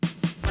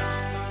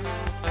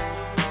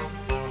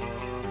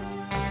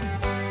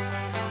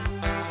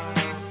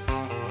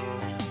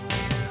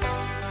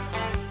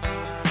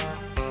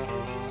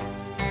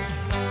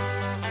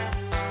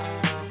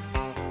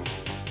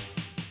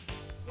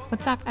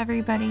What's up,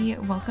 everybody?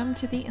 Welcome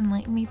to the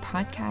Enlighten Me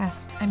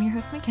podcast. I'm your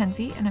host,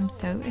 Mackenzie, and I'm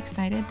so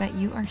excited that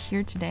you are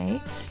here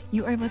today.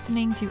 You are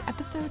listening to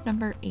episode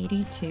number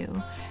 82.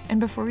 And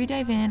before we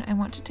dive in, I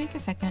want to take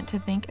a second to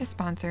thank a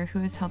sponsor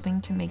who is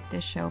helping to make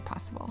this show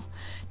possible.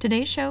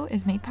 Today's show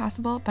is made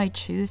possible by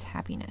Choose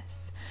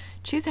Happiness.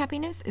 Choose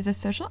Happiness is a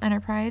social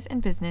enterprise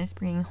and business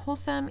bringing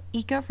wholesome,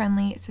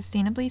 eco-friendly,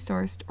 sustainably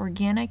sourced,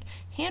 organic,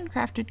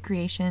 handcrafted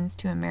creations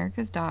to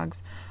America's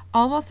dogs,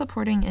 all while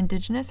supporting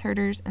indigenous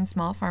herders and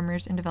small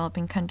farmers in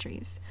developing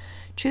countries.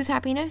 Choose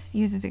Happiness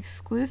uses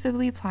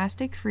exclusively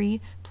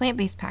plastic-free,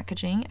 plant-based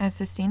packaging as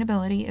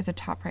sustainability is a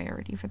top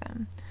priority for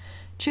them.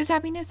 Choose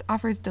Happiness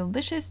offers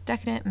delicious,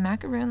 decadent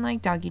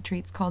macaroon-like doggy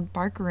treats called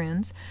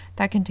Barkaroons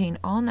that contain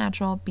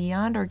all-natural,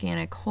 beyond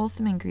organic,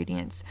 wholesome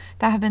ingredients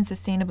that have been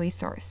sustainably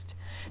sourced.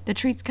 The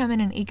treats come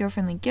in an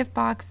eco-friendly gift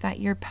box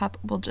that your pup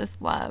will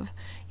just love.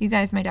 You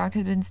guys, my dog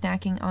has been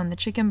snacking on the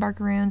chicken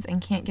Barkaroons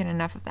and can't get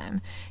enough of them.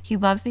 He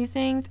loves these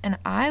things, and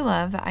I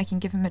love that I can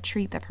give him a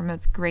treat that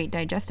promotes great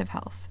digestive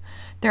health.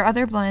 Their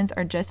other blends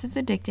are just as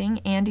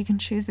addicting, and you can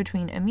choose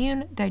between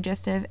immune,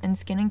 digestive, and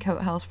skin and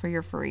coat health for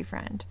your furry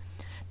friend.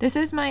 This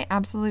is my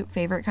absolute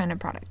favorite kind of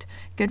product.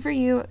 Good for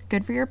you,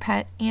 good for your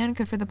pet, and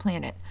good for the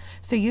planet.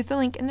 So use the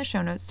link in the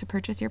show notes to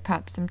purchase your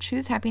pup some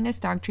Choose Happiness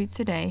dog treats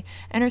today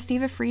and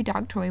receive a free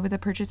dog toy with a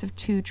purchase of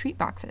 2 treat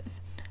boxes.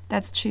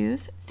 That's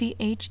Choose,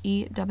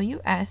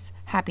 CHEWS,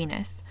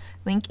 Happiness.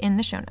 Link in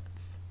the show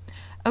notes.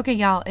 Okay,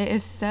 y'all, it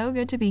is so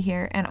good to be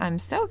here, and I'm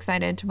so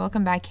excited to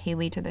welcome back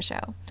Haley to the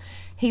show.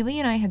 Haley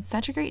and I had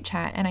such a great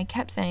chat, and I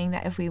kept saying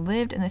that if we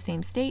lived in the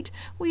same state,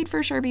 we'd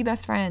for sure be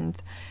best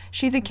friends.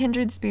 She's a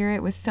kindred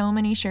spirit with so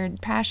many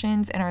shared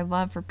passions and our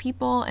love for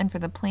people and for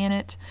the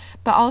planet,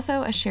 but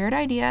also a shared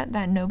idea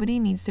that nobody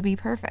needs to be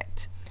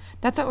perfect.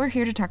 That's what we're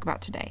here to talk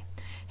about today.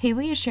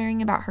 Haley is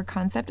sharing about her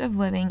concept of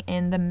living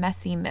in the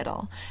messy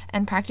middle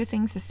and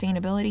practicing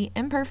sustainability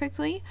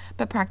imperfectly,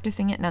 but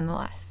practicing it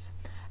nonetheless.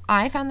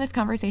 I found this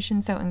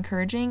conversation so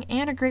encouraging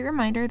and a great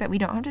reminder that we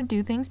don't have to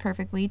do things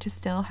perfectly to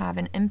still have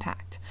an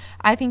impact.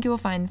 I think you will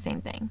find the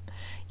same thing.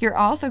 You're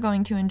also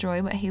going to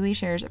enjoy what Haley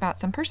shares about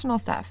some personal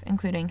stuff,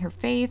 including her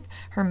faith,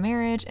 her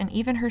marriage, and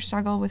even her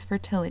struggle with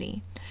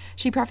fertility.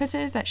 She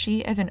prefaces that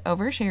she is an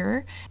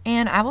oversharer,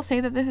 and I will say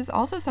that this is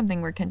also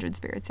something we're kindred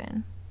spirits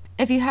in.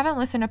 If you haven't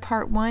listened to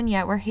part 1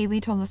 yet, where Haley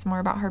told us more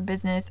about her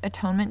business,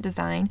 Atonement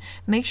Design,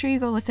 make sure you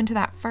go listen to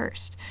that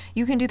first.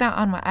 You can do that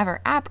on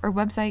whatever app or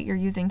website you're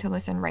using to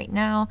listen right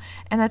now,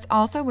 and that's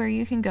also where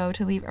you can go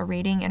to leave a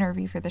rating and a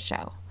review for the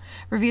show.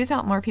 Reviews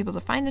help more people to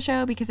find the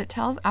show because it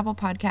tells Apple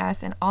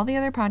Podcasts and all the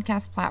other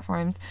podcast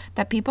platforms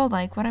that people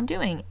like what I'm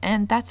doing,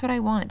 and that's what I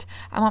want.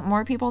 I want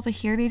more people to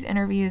hear these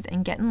interviews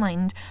and get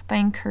enlightened by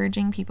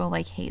encouraging people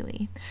like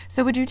Haley.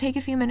 So would you take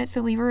a few minutes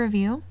to leave a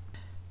review?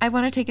 I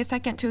want to take a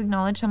second to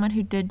acknowledge someone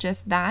who did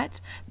just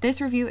that.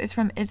 This review is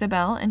from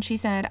Isabel, and she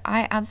said,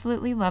 "I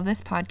absolutely love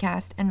this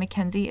podcast, and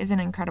Mackenzie is an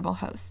incredible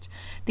host.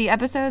 The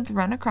episodes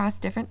run across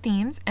different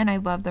themes, and I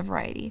love the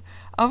variety.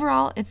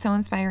 Overall, it's so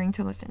inspiring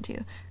to listen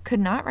to.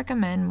 Could not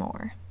recommend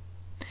more."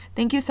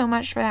 Thank you so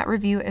much for that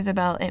review,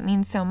 Isabel. It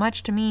means so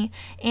much to me,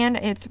 and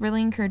it's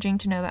really encouraging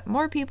to know that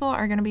more people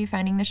are going to be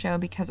finding the show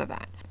because of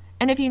that.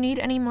 And if you need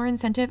any more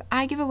incentive,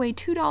 I give away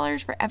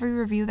 $2 for every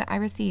review that I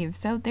receive.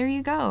 So there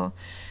you go.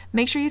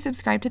 Make sure you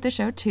subscribe to the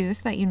show too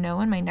so that you know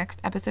when my next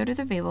episode is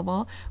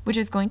available, which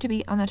is going to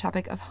be on the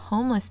topic of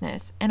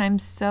homelessness. And I'm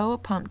so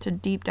pumped to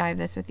deep dive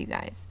this with you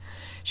guys.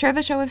 Share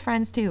the show with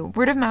friends too.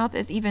 Word of mouth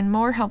is even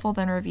more helpful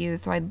than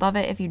reviews, so I'd love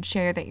it if you'd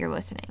share that you're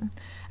listening.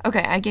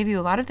 Okay, I gave you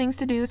a lot of things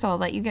to do, so I'll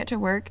let you get to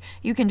work.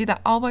 You can do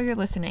that all while you're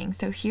listening.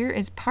 So here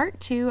is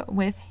part 2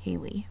 with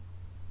Haley.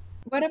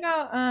 What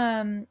about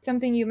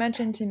something you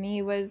mentioned to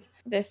me was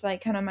this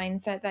like kind of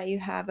mindset that you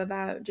have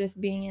about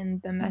just being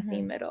in the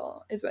messy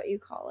middle is what you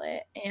call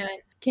it. And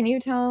can you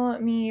tell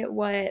me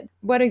what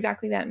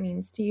exactly that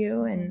means to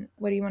you and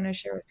what do you want to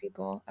share with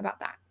people about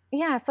that?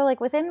 Yeah, so like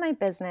within my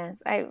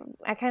business, I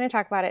kind of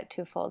talk about it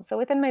twofold. So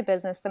within my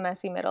business, the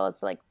messy middle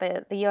is like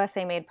the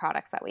USA made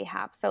products that we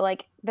have. So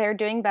like they're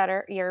doing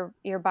better.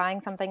 You're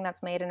buying something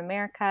that's made in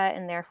America,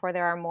 and therefore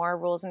there are more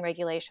rules and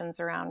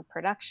regulations around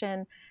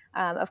production.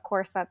 Of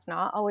course, that's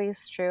not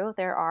always true.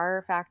 There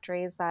are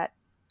factories that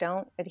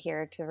don't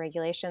adhere to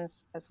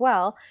regulations as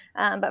well.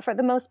 But for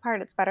the most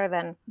part, it's better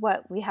than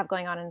what we have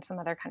going on in some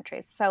other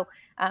countries. So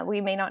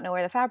we may not know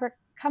where the fabric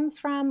comes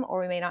from, or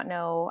we may not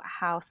know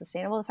how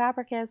sustainable the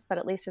fabric is, but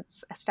at least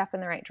it's a step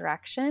in the right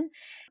direction.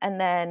 And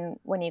then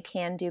when you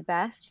can do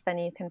best, then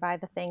you can buy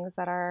the things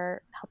that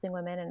are helping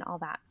women and all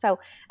that. So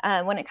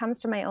when it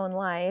comes to my own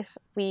life,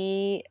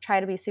 we try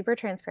to be super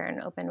transparent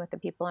and open with the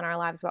people in our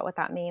lives about what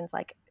that means.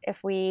 Like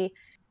if we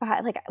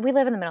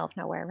live in the middle of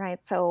nowhere,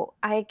 right? So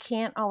I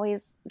can't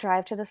always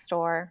drive to the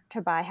store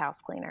to buy house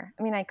cleaner.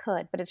 I mean, I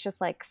could, but it's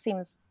just like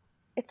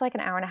it's like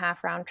an hour and a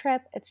half round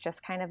trip. It's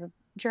just kind of a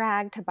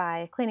drag to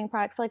buy cleaning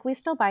products. Like we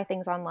still buy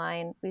things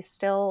online. We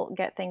still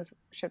get things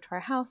shipped to our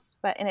house,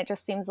 and it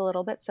just seems a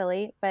little bit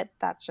silly, but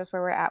that's just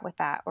where we're at with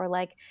that. Or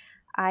like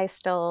I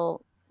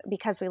still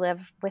because we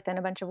live within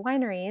a bunch of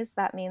wineries,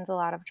 that means a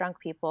lot of drunk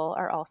people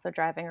are also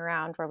driving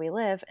around where we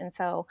live. And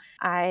so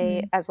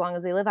as long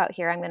as we live out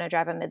here, I'm going to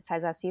drive a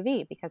midsize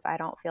SUV because I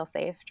don't feel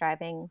safe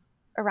driving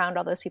around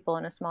all those people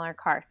in a smaller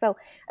car. So,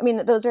 I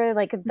mean, those are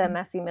like the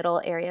messy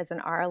middle areas in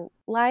our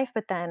life,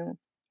 but then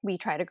we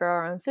try to grow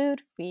our own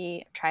food.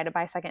 We try to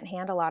buy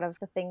secondhand. A lot of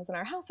the things in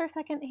our house are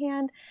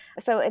secondhand.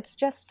 So it's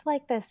just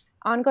like this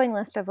ongoing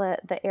list of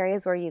the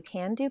areas where you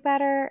can do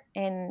better.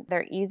 And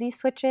they're easy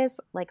switches.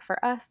 Like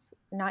for us,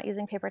 not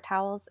using paper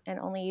towels and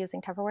only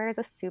using Tupperware is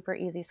a super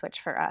easy switch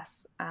for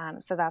us.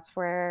 So that's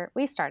where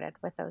we started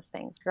with those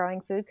things. Growing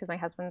food, because my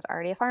husband's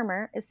already a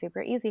farmer, is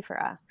super easy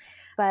for us.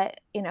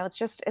 But,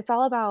 it's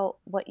all about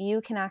what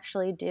you can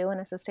actually do in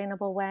a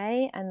sustainable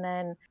way. And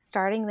then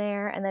starting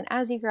there. And then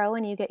as you grow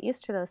and you get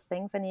used to those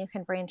things, then you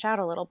can branch out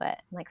a little bit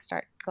and like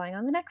start going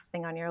on the next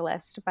thing on your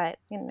list. But,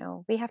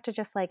 we have to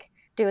just like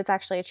do what's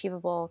actually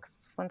achievable,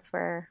 because once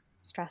we're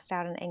stressed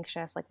out and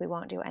anxious, like we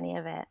won't do any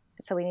of it.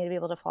 So we need to be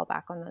able to fall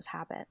back on those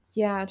habits.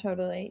 Yeah,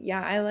 totally.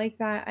 Yeah, I like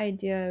that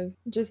idea of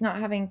just not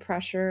having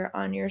pressure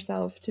on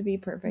yourself to be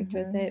perfect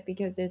with it,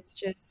 because it's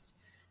just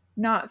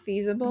not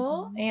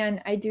feasible.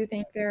 And I do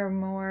think there are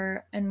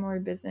more and more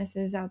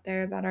businesses out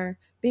there that are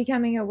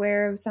becoming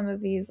aware of some of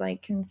these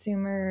like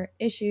consumer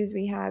issues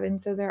we have. And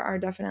so there are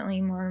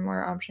definitely more and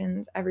more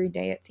options every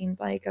day, it seems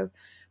like, of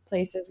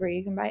places where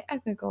you can buy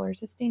ethical or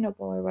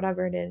sustainable or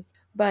whatever it is.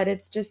 But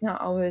it's just not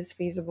always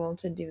feasible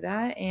to do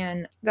that.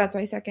 And that's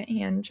why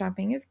secondhand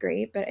shopping is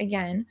great. But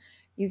again,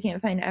 you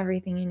can't find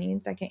everything you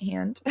need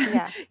secondhand.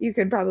 Yeah. You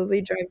could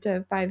probably drive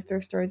to 5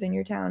 thrift stores in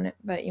your town,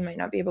 but you might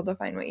not be able to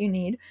find what you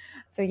need.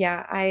 So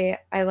yeah,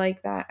 I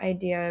like that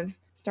idea of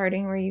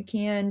starting where you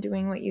can,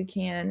 doing what you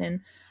can.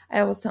 And I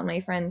always tell my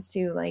friends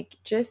too, like,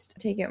 just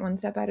take it one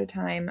step at a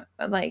time.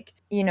 Like,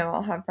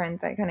 I'll have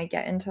friends that kind of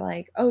get into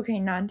like, okay,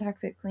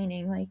 non-toxic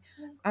cleaning. Like,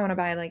 I want to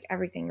buy like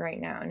everything right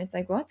now. And it's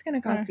like, well, it's going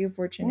to cost you a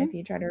fortune if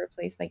you try to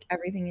replace like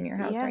everything in your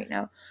house right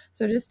now.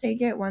 So just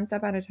take it one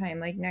step at a time.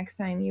 Like next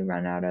time you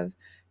run out of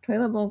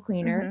toilet bowl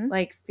cleaner,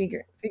 like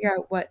figure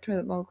out what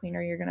toilet bowl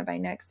cleaner you're going to buy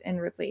next and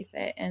replace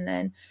it. And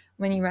then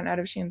when you run out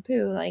of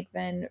shampoo, like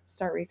then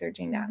start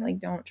researching that. Like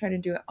don't try to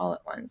do it all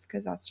at once,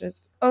 because that's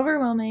just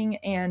overwhelming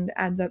and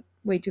adds up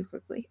way too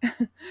quickly.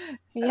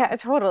 Yeah,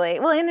 totally.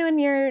 Well, and when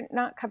you're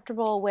not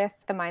comfortable with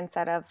the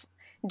mindset of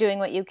doing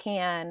what you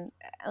can,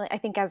 I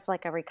think as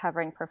like a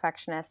recovering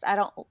perfectionist,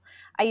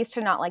 I used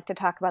to not like to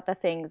talk about the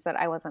things that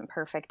I wasn't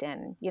perfect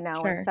in,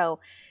 Sure. And so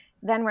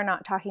then we're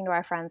not talking to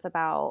our friends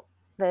about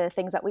the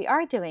things that we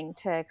are doing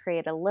to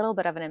create a little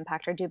bit of an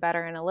impact or do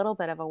better in a little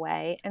bit of a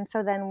way. And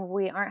so then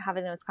we aren't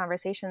having those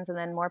conversations, and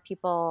then more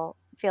people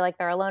feel like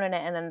they're alone in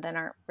it and then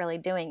aren't really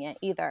doing it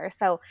either.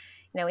 So,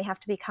 we have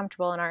to be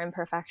comfortable in our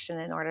imperfection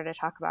in order to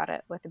talk about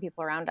it with the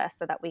people around us,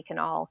 so that we can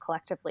all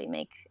collectively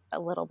make a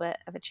little bit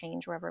of a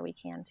change wherever we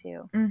can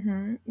too.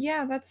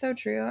 Yeah, that's so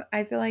true.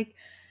 I feel like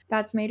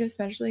that's made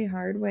especially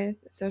hard with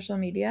social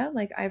media.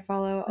 Like I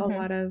follow a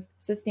lot of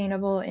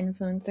sustainable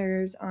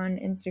influencers on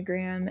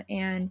Instagram,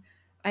 and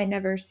I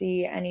never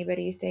see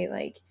anybody say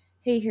like,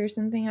 hey, here's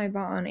something I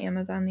bought on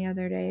Amazon the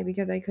other day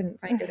because I couldn't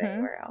find it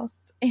anywhere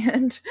else.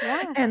 And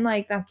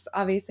like that's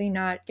obviously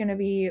not going to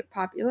be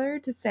popular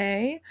to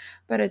say,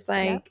 but it's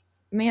like,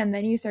 man,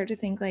 then you start to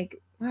think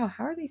like, wow,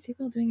 how are these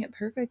people doing it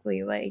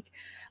perfectly? Like,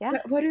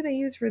 what do they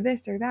use for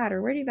this or that?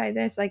 Or where do you buy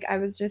this? Like, I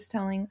was just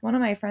telling one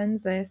of my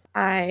friends this,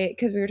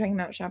 because we were talking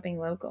about shopping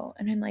local.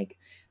 And I'm like,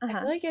 I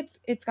feel like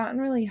it's gotten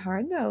really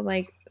hard though.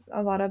 Like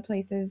a lot of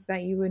places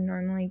that you would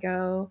normally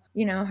go,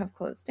 have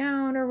closed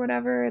down or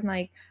whatever. And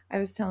like, I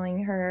was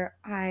telling her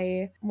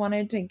I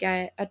wanted to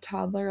get a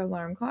toddler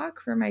alarm clock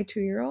for my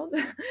 2-year-old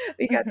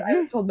because I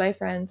was told by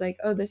friends like,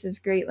 oh, this is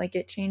great. Like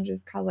it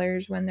changes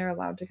colors when they're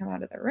allowed to come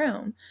out of the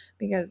room,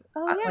 because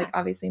like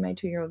obviously my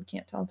 2-year-old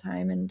can't tell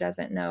time and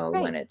doesn't know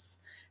when it's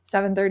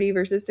 7:30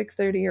 versus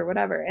 6:30 or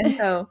whatever. And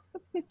so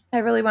I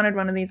really wanted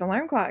one of these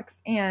alarm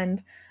clocks.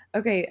 And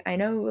okay, I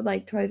know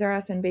like Toys R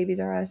Us and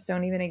Babies R Us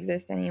don't even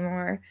exist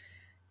anymore.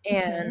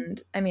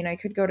 And I mean, I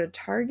could go to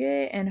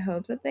Target and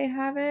hope that they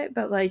have it,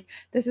 but like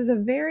this is a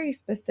very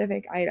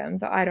specific item,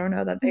 so I don't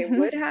know that they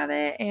would have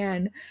it.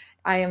 And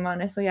I am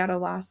honestly at a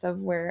loss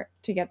of where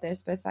to get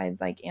this besides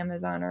like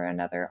Amazon or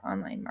another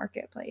online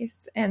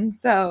marketplace. And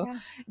so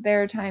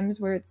there are times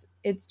where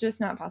it's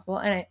just not possible.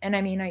 And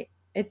I mean,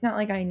 it's not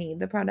like I need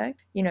the product.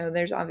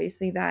 There's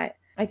obviously that,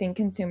 I think,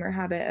 consumer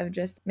habit of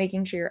just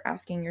making sure you're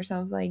asking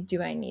yourself, like,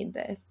 do I need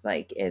this?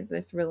 Like, is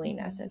this really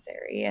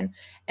necessary?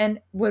 And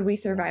would we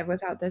survive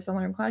without this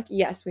alarm clock?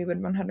 Yes, we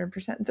would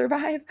 100%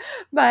 survive.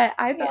 But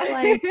I felt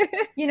like,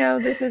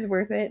 this is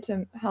worth it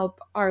to help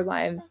our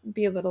lives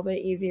be a little bit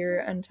easier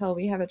until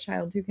we have a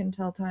child who can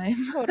tell time.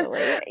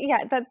 Totally.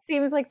 Yeah, that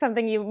seems like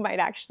something you might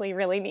actually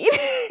really need.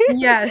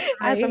 Yes,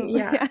 right?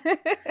 Yeah.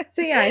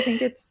 So yeah, I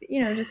think it's,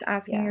 just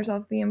asking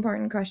yourself the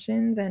important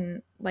questions.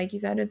 And like you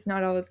said, it's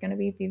not always going to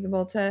be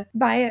feasible to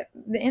buy it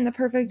in the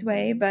perfect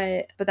way,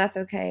 but that's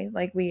okay.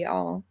 Like we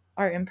all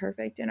are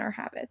imperfect in our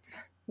habits.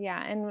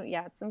 Yeah. And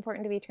it's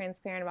important to be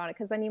transparent about it,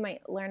 because then you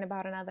might learn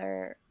about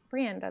another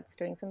brand that's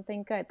doing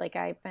something good. Like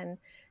I've been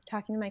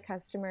talking to my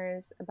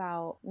customers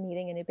about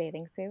needing a new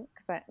bathing suit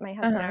because my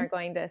husband and I Uh-huh. are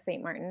going to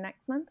St. Martin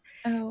next month,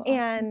 Oh, awesome.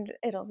 and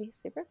it'll be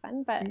super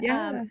fun. But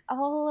Yeah.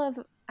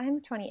 I'm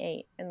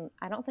 28 and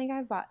I don't think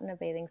I've bought a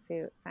bathing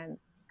suit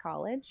since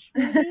college,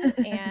 maybe.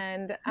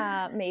 And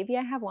maybe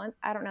I have once,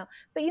 I don't know.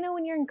 But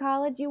when you're in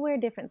college, you wear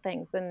different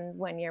things than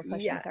when you're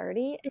pushing Yeah.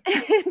 30.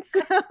 And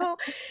so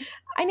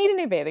I need a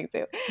new bathing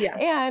suit. Yeah.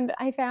 And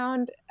I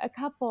found a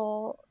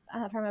couple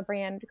from a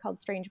brand called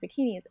Strange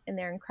Bikinis, and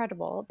they're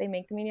incredible. They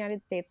make them in the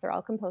United States. They're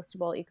all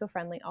compostable,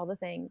 eco-friendly, all the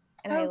things.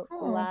 And I Oh,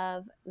 cool.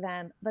 love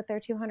them, but they're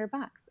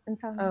 $200. And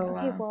so I'm like, Oh,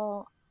 okay, wow.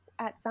 well,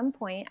 at some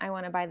point I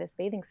want to buy this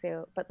bathing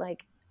suit, but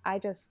like I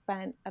just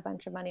spent a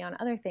bunch of money on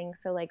other things.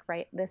 So like,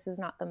 right, this is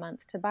not the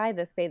month to buy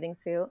this bathing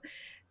suit.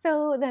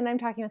 So then I'm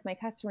talking with my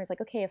customers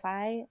like, okay, if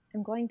I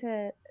am going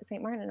to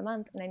St. Martin in a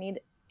month and I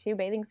need 2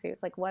 bathing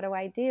suits, like what do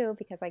I do?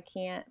 Because I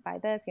can't buy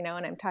this, and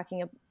I'm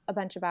talking a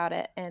bunch about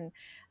it. And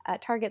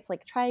Target's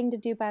like trying to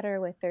do better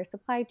with their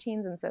supply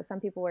chains. And so some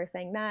people were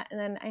saying that. And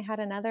then I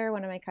had another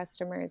one of my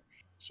customers,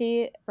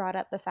 she brought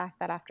up the fact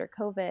that after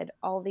COVID,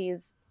 all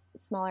these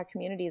smaller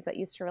communities that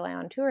used to rely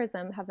on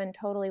tourism have been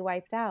totally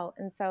wiped out.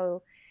 And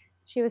so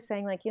she was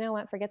saying like, you know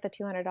what, forget the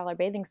 $200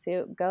 bathing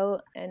suit,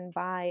 go and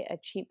buy a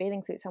cheap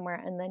bathing suit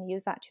somewhere and then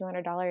use that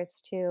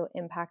 $200 to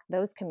impact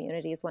those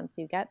communities once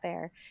you get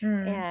there,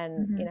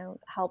 and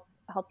Mm-hmm.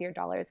 help your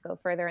dollars go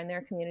further in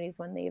their communities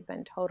when they've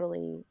been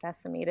totally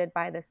decimated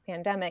by this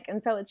pandemic.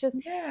 And so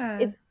Yeah.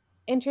 it's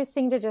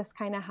interesting to just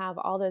kind of have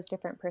all those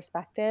different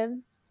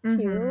perspectives too,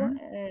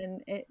 Mm-hmm.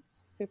 and it's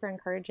super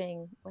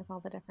encouraging with all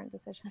the different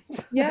decisions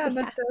that Yeah, we have.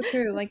 that's so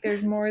true. Like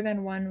there's more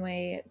than one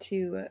way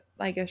to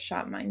like a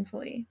shop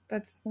mindfully.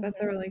 That's a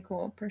Mm-hmm. really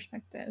cool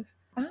perspective.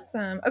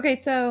 Awesome. Okay,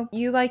 so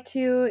you like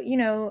to,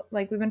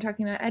 like we've been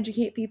talking about,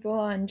 educate people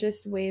on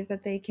just ways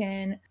that they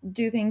can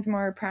do things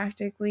more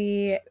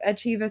practically,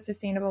 achieve a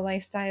sustainable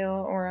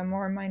lifestyle or a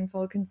more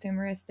mindful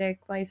consumeristic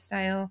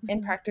lifestyle in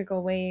Mm-hmm.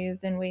 practical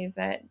ways, in ways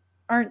that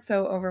aren't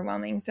so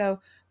overwhelming. So,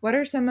 what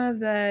are some of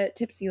the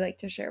tips you like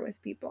to share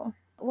with people?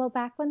 Well,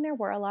 back when there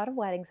were a lot of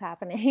weddings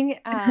happening,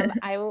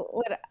 I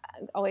would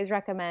always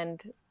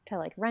recommend to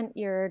like rent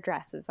your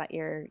dresses that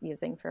you're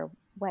using for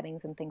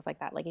weddings and things like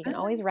that. Like you can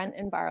always rent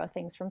and borrow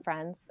things from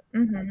friends.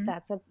 Mm-hmm.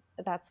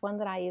 That's one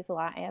that I use a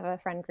lot. I have a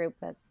friend group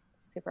that's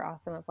super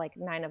awesome of like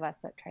 9 of us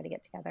that try to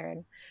get together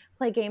and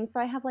play games. So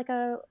I have like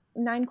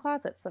 9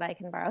 closets that I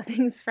can borrow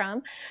things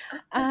from.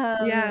 Um,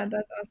 Yeah,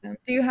 that's awesome.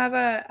 Do you have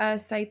a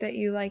site that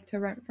you like to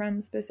rent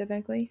from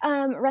specifically?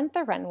 Rent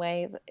the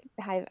Runway,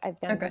 I've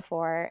done Okay.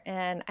 before,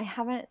 and I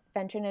haven't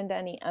ventured into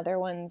any other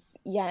ones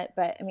yet.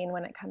 But I mean,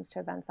 when it comes to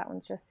events, that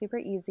one's just super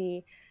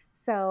easy.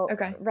 So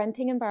Okay.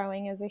 renting and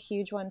borrowing is a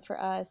huge one for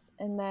us.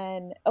 And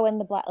then, oh, and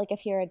the black, like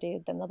if you're a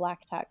dude, then the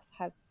Black Tux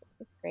has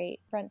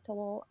great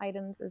rentable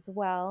items as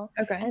well.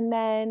 Okay. And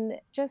then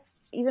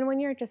just even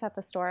when you're just at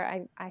the store,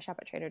 I shop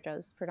at Trader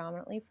Joe's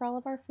predominantly for all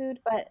of our food,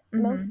 but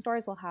most Mm-hmm.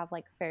 stores will have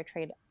like fair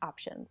trade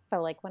options.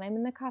 So like when I'm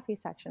in the coffee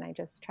section, I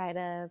just try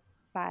to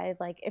buy,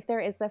 like if there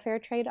is a fair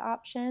trade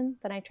option,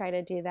 then I try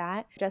to do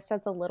that just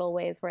as a little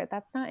ways where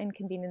that's not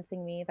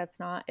inconveniencing me. That's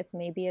not, it's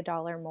maybe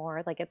 $1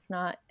 more. Like it's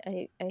not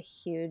a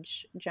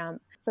huge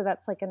jump. So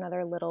that's like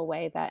another little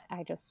way that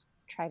I just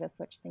try to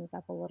switch things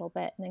up a little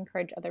bit and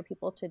encourage other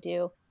people to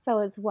do so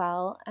as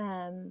well.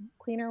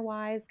 Cleaner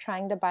wise,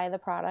 trying to buy the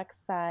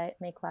products that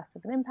make less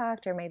of an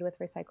impact or made with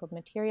recycled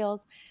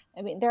materials.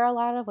 I mean, there are a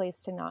lot of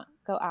ways to not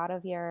go out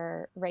of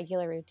your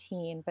regular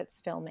routine, but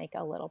still make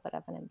a little bit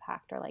of an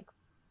impact, or like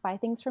buy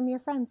things from your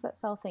friends that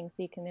sell things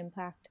so you can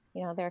impact,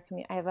 their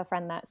community. I have a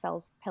friend that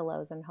sells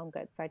pillows and home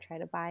goods, so I try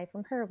to buy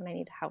from her when I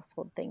need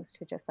household things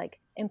to just like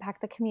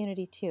impact the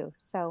community too.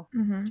 So it's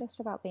Mm-hmm.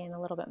 just about being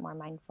a little bit more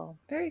mindful.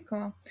 Very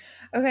cool.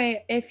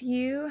 Okay, if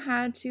you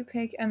had to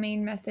pick a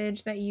main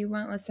message that you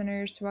want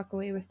listeners to walk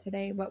away with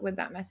today, what would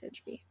that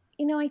message be?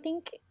 I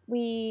think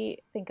we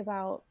think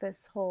about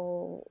this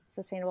whole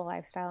sustainable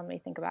lifestyle and we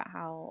think about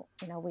how,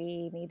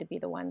 we need to be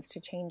the ones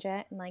to change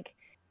it. And like,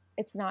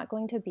 it's not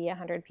going to be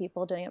 100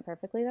 people doing it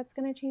perfectly that's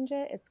going to change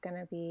it. It's going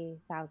to be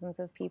thousands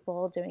of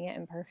people doing it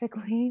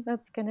imperfectly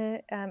that's going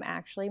to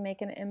actually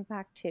make an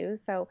impact too.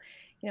 So,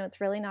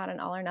 it's really not an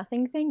all or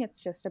nothing thing. It's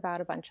just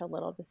about a bunch of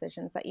little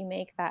decisions that you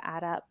make that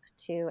add up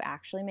to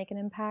actually make an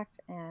impact,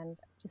 and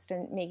just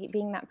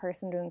being that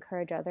person to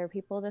encourage other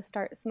people to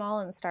start small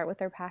and start with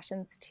their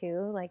passions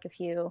too. Like if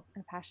you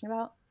are passionate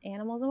about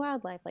animals and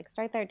wildlife, like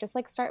start there. Just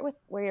like start with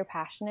where your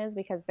passion is,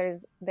 because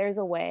there's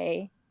a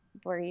way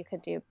where you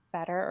could do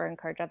better or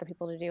encourage other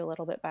people to do a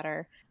little bit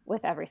better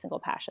with every single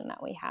passion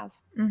that we have.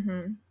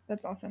 Mm-hmm.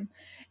 That's awesome.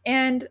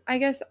 And I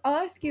guess I'll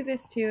ask you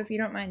this too, if you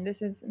don't mind.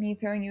 This is me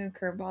throwing you a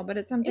curveball, but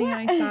it's something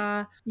I Yeah.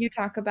 saw you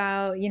talk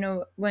about,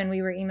 when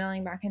we were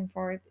emailing back and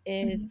forth,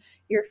 is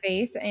your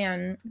faith.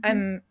 And Mm-hmm.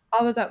 I'm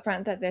always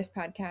upfront that this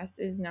podcast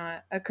is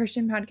not a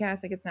Christian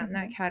podcast. Like it's not in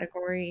that Mm-hmm.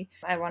 category.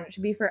 I want it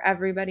to be for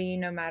everybody,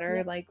 no matter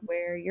Yep. like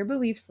where your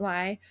beliefs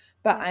lie.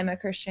 But Yep. I'm a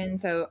Christian.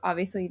 So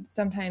obviously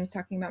sometimes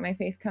talking about my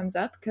faith comes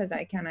up because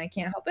I kind I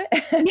can't help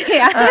it.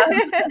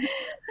 Yeah.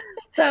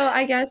 So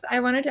I guess I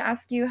wanted to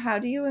ask you, how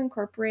do you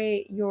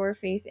incorporate your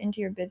faith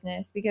into your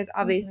business? Because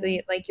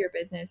obviously, like, your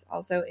business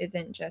also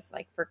isn't just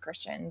like for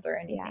Christians or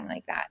anything Yeah.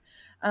 like that.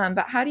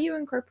 But how do you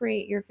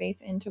incorporate your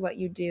faith into what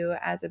you do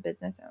as a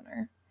business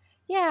owner?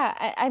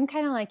 Yeah, I'm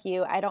kind of like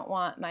you. I don't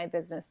want my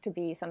business to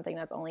be something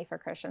that's only for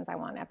Christians. I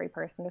want every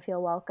person to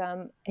feel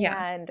welcome.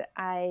 Yeah. And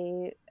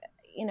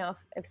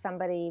if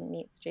somebody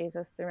meets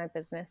Jesus through my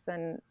business,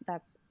 then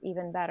that's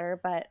even better.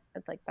 But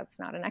like, that's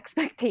not an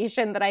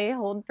expectation that I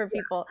hold for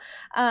people.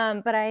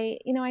 But I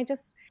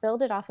just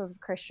build it off of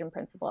Christian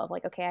principle of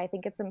like, okay, I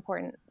think it's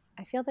important.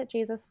 I feel that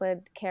Jesus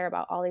would care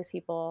about all these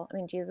people. I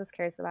mean, Jesus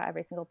cares about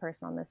every single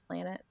person on this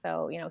planet.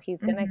 So,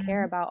 he's going to care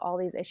Mm-hmm. about all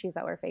these issues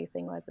that we're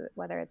facing,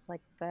 whether it's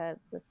like the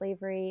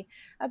slavery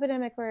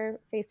epidemic we're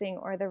facing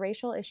or the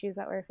racial issues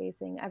that we're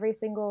facing. Every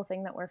single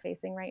thing that we're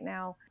facing right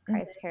now,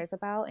 Christ cares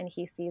about, and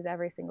he sees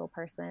every single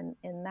person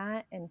in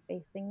that and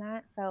facing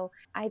that. So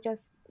I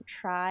just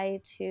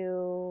try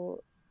to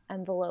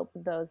envelope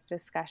those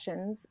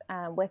discussions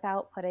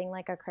without putting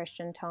like a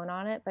Christian tone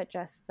on it, but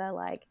just the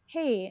like,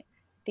 hey,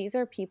 these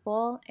are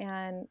people,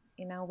 and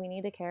we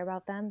need to care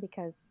about them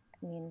because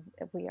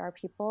we are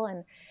people,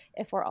 and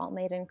if we're all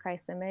made in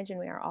Christ's image and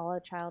we are all a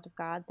child of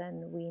God,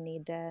 then we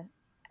need to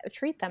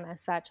treat them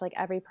as such. Like,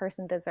 every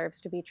person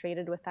deserves to be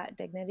treated with that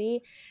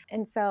dignity.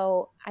 And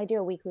so I do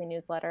a weekly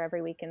newsletter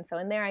every week, and so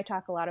in there I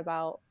talk a lot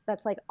about,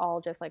 that's like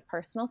all just like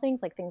personal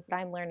things, like things that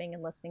I'm learning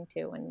and listening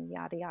to and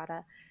yada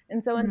yada.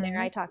 And so in there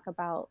I talk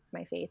about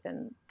my faith,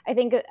 and I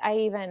think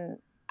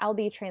I'll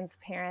be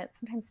transparent,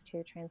 sometimes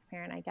too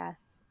transparent, I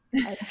guess,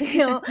 I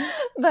feel.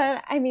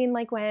 But I mean,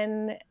 like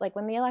when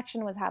the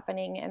election was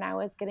happening, and I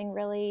was getting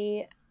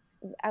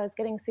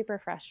super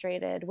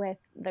frustrated with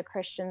the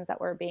Christians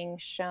that were being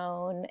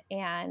shown,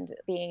 and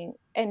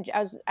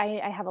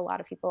I have a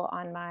lot of people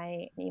on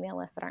my email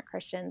list that aren't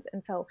Christians.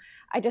 And so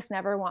I just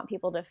never want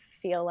people to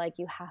feel like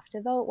you have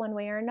to vote one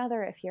way or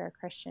another if you're a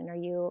Christian, or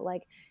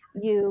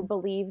you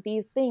believe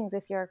these things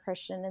if you're a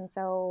Christian. And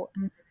so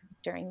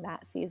during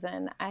that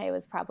season, I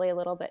was probably a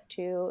little bit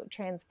too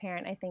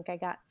transparent. I think I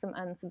got some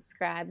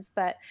unsubscribes,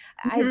 but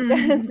I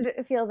just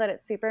feel that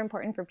it's super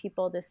important for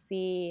people to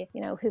see,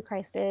 who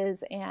Christ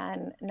is,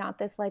 and not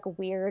this like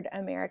weird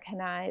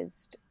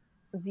Americanized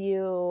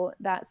view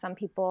that some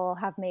people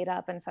have made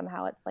up and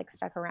somehow it's like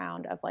stuck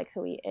around of like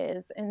who he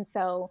is. And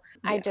so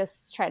I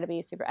just try to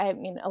be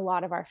a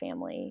lot of our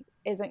family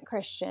isn't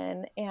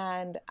Christian,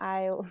 and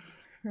I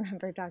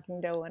remember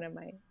talking to one of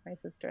my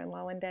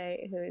sister-in-law one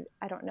day, who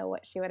I don't know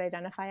what she would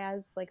identify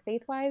as like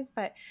faith-wise,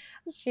 but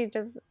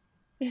she's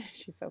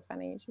so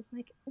funny. She's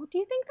like, well, do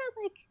you think that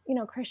like,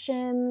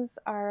 Christians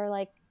are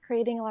like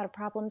creating a lot of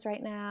problems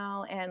right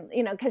now? And,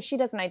 because she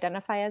doesn't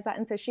identify as that.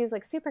 And so she was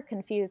like super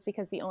confused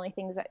because the only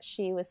things that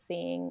she was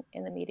seeing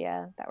in the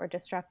media that were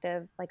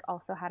destructive, like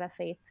also had a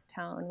faith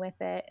tone with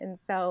it. And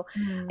so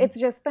it's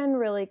just been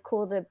really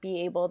cool to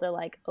be able to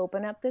like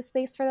open up this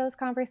space for those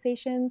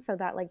conversations, so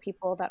that like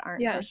people that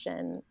aren't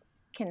Christian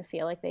can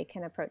feel like they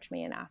can approach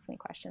me and ask me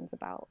questions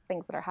about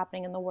things that are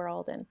happening in the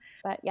world.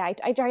 But yeah,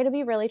 I try to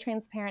be really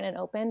transparent and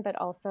open, but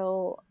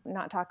also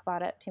not talk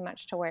about it too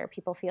much to where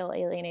people feel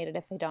alienated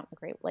if they don't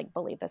agree, like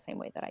believe the same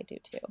way that I do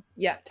too.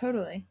 Yeah,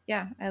 totally.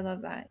 Yeah, I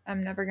love that.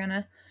 I'm never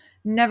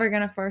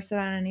gonna force it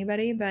on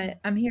anybody,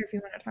 but I'm here if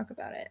you want to talk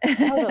about it.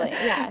 Totally.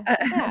 Yeah.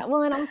 Yeah.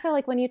 Well, and also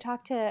like when you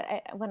talk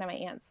to one of my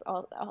aunts,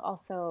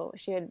 also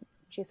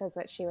she says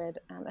that she would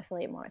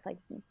affiliate more with like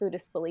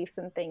Buddhist beliefs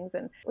and things.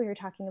 And we were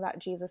talking about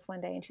Jesus one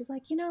day, and she's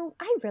like,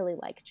 I really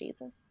like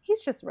Jesus.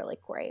 He's just really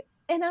great.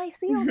 And I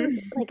see all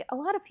these, like a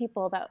lot of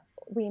people that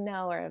we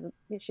know, or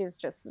she's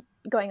just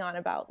going on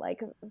about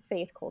like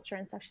faith culture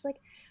and stuff. She's like,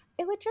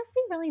 it would just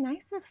be really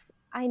nice if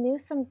I knew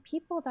some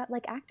people that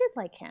like acted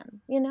like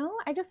him,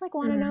 I just like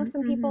want to know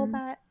some people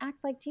that act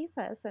like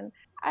Jesus. And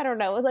I don't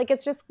know, like,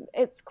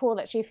 it's cool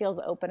that she feels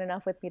open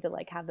enough with me to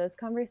like have those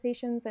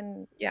conversations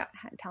and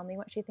tell me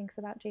what she thinks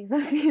about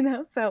Jesus,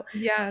 so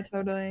yeah,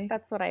 totally.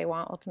 That's what I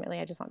want. Ultimately,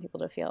 I just want people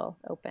to feel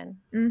open.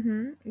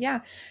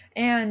 Yeah.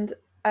 And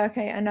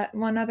okay, and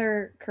one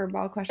other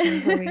curveball question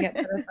before we get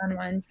to the fun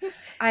ones.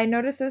 I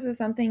noticed this was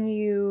something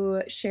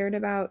you shared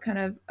about kind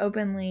of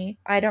openly.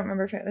 I don't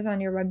remember if it was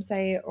on your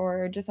website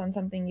or just on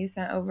something you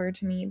sent over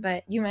to me,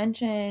 but you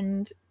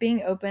mentioned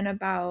being open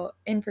about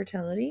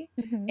infertility.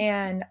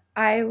 And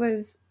I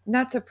was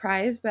not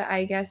surprised, but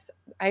I guess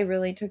I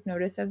really took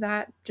notice of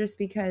that just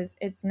because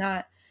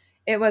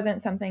it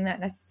wasn't something that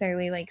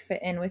necessarily like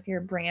fit in with your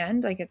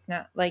brand. Like, it's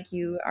not like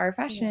you are a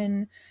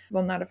fashion,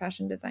 well, not a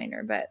fashion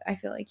designer, but I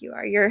feel like you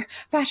are. You're a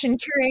fashion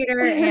curator,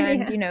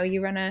 and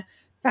you run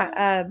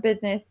a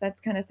business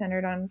that's kind of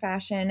centered on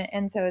fashion.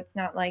 And so it's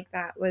not like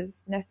that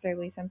was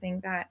necessarily something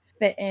that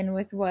fit in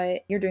with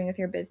what you're doing with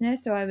your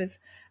business. So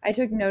I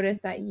took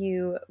notice that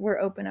you were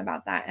open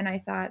about that. And I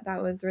thought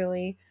that was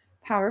really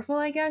powerful,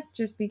 I guess,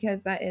 just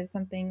because that is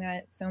something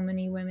that so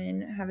many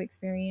women have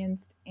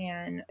experienced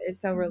and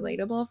is so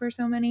relatable for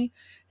so many.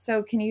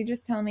 So can you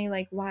just tell me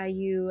like why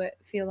you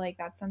feel like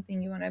that's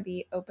something you want to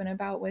be open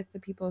about with the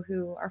people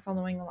who are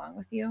following along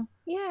with you?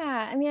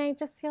 Yeah, I mean, I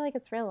just feel like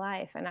it's real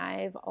life, and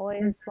I've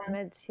always Mhm.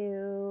 wanted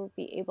to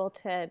be able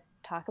to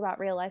talk about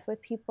real life with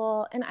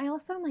people. And I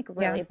also am like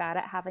Yeah. really bad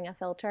at having a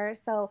filter.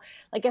 So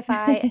like if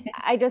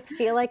I just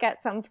feel like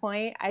at some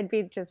point I'd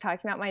be just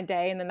talking about my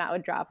day and then that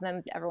would drop and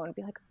then everyone would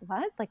be like,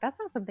 "What? Like that's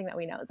not something that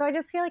we know." So I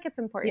just feel like it's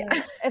important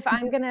Yeah. if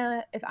I'm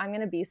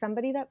going to be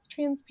somebody that's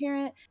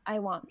transparent, I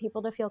want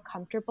people to feel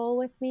comfortable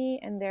with me,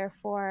 and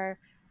therefore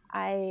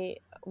I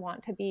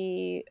want to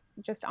be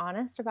just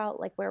honest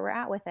about like where we're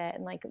at with it.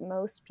 And like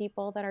most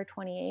people that are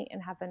 28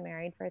 and have been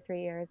married for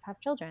 3 years have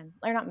children,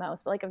 or not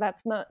most, but like if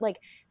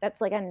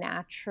that's like a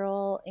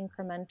natural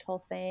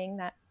incremental thing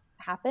that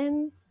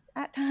happens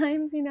at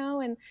times, you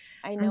know. And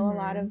I know a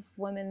lot Mhm. of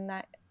women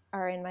that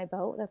are in my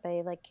boat that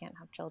they like can't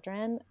have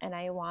children, and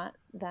I want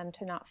them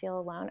to not feel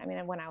alone. I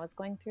mean, when I was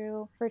going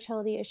through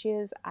fertility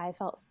issues, I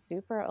felt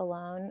super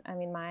alone. I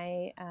mean,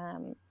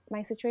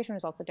 my situation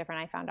was also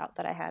different. I found out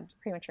that I had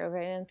premature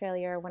ovarian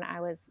failure when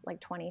I was like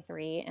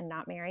 23 and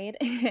not married,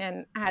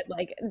 and had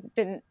like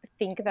didn't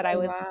think that I Oh,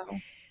 was wow.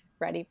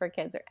 ready for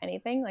kids or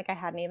anything. Like I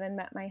hadn't even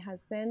met my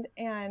husband.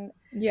 And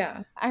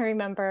Yeah. I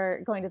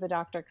remember going to the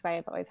doctor because I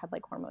have always had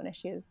like hormone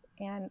issues,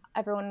 and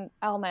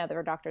all my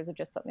other doctors would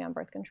just put me on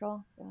birth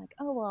control. So like,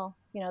 oh, well,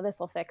 you know,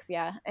 this will fix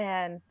ya.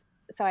 And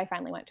so I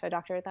finally went to a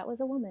doctor that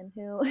was a woman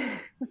who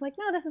was like,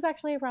 no, this is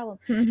actually a problem.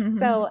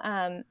 So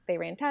they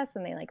ran tests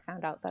and they like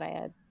found out that I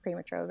had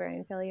premature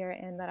ovarian failure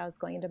and that I was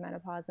going into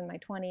menopause in my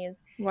 20s.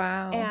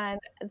 Wow. And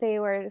they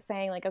were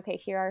saying like, okay,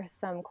 here are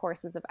some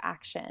courses of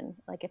action.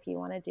 Like if you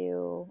want to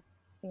do,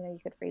 you know, you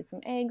could freeze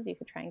some eggs, you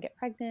could try and get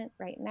pregnant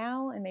right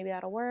now and maybe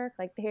that'll work.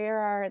 Like here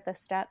are the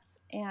steps.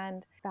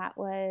 And that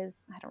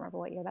was, I don't remember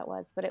what year that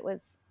was, but it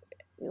was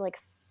like,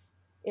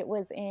 it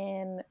was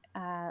in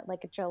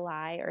like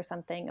July or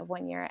something of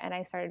one year. And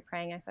I started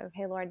praying. I said,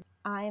 okay, Lord,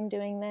 I'm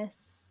doing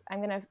this. I'm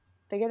going to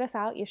figure this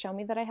out. You show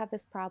me that I have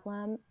this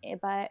problem,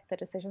 but the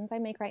decisions I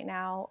make right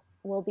now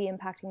will be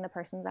impacting the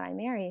person that I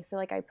marry. So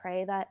like I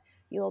pray that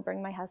you will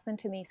bring my husband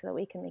to me so that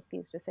we can make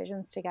these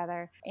decisions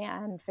together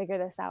and figure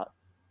this out,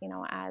 you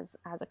know, as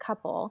a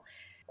couple.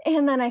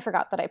 And then I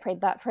forgot that I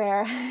prayed that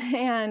prayer.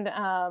 And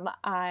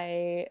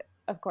I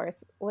of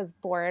course was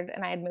bored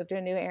and I had moved to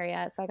a new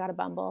area, so I got a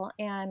Bumble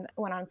and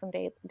went on some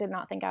dates. Did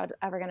not think I was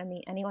ever going to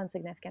meet anyone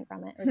significant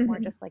from it. It was more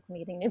just like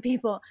meeting new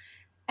people.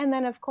 And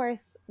then, of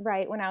course,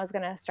 right when I was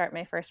going to start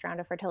my first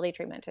round of fertility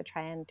treatment to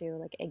try and do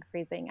like egg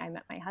freezing, I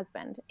met my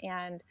husband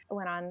and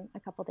went on a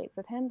couple dates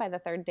with him. By the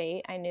third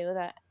date, I knew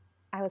that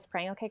I was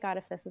praying, okay, God,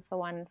 if this is the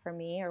one for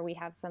me, or we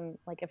have some,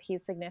 like, if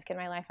he's significant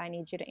in my life, I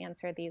need you to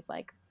answer these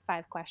like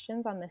 5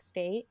 questions on this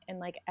date. And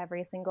like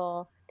every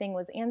single thing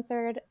was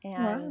answered.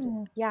 And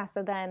Wow. yeah,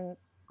 so then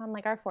on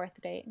like our fourth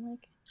date, I'm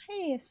like,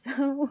 hey,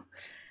 so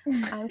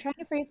I'm trying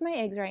to freeze my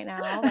eggs right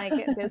now. Like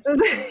this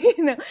is,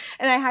 you know,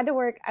 and I had to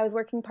work. I was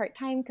working part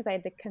time because I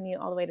had to commute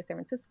all the way to San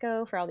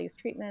Francisco for all these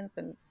treatments,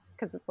 and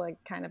because it's like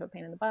kind of a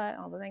pain in the butt,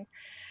 all the things.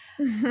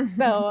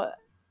 So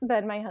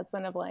then my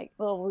husband of like,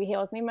 well, he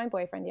wasn't even my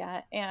boyfriend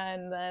yet,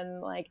 and then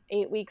like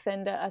 8 weeks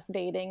into us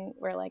dating,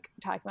 we're like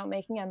talking about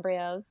making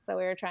embryos. So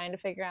we were trying to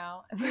figure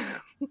out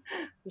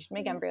we should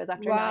make embryos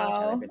after knowing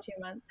each other Wow. for 2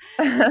 months.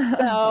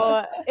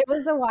 So it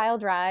was a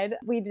wild ride.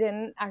 We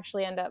didn't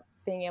actually end up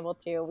being able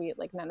to. We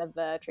like none of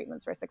the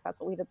treatments were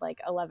successful. We did like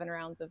 11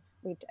 rounds of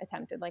we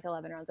attempted like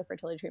 11 rounds of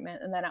fertility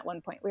treatment, and then at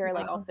one point we were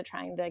like Wow. also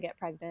trying to get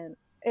pregnant.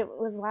 It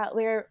was wild.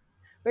 We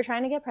were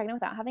trying to get pregnant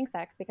without having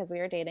sex because we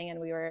were dating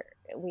and we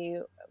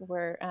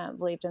were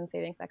believed in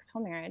saving sex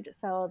till marriage.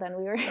 So then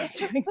we were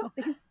doing all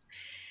these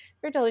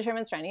fertility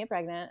treatments trying to get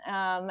pregnant,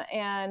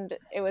 and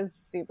it was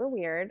super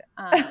weird.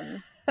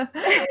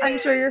 I'm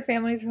sure your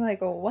families were like,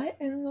 what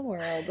in the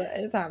world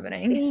is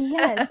happening?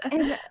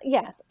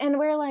 Yes, and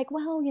we're like,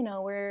 well, you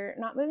know, we're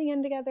not moving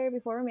in together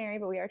before we're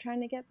married, but we are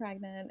trying to get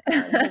pregnant.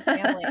 And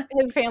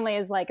his family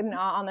is like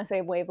not on the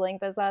same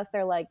wavelength as us.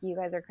 They're like, you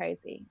guys are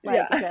crazy.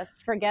 Like, Yeah.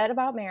 just forget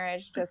about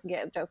marriage. Just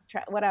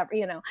try whatever,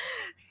 you know.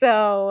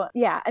 So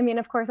yeah, I mean,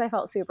 of course, I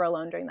felt super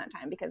alone during that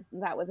time because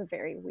that was a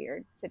very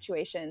weird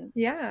situation.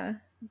 Yeah.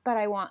 But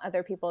I want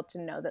other people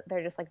to know that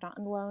they're just like not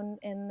alone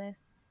in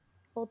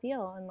this whole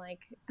deal. And like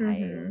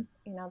Mm-hmm.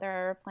 you know, there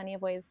are plenty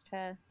of ways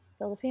to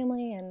build a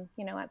family, and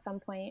you know, at some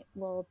point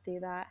we'll do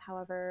that.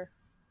 However,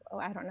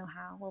 I don't know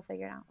how. We'll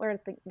figure it out.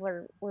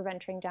 We're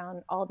venturing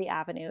down all the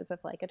avenues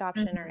of like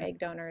adoption or Mm-hmm. egg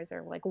donors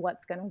or like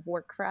what's going to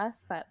work for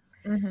us. But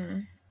Mm-hmm.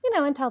 you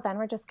know, until then,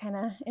 we're just kind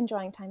of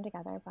enjoying time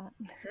together. But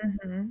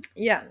Mm-hmm.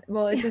 Yeah.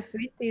 Well, it's yeah. a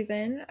sweet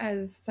season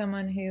as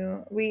someone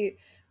who we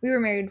were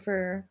married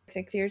for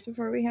 6 years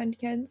before we had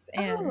kids,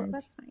 Oh, and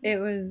that's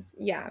nice.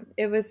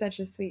 it was such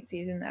a sweet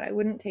season that I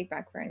wouldn't take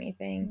back for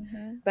anything.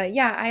 Mm-hmm. But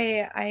yeah,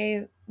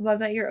 I love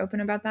that you're open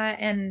about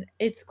that, and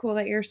it's cool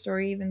that your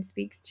story even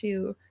speaks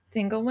to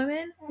single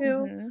women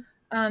who Mm-hmm.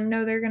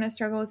 know they're going to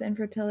struggle with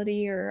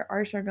infertility or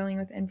are struggling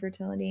with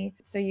infertility.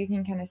 So you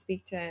can kind of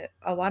speak to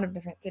a lot of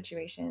different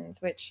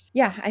situations, which,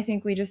 yeah, I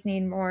think we just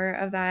need more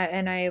of that.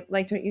 And I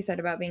liked what you said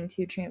about being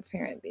too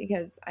transparent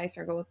because I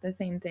struggle with the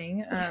same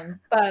thing.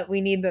 But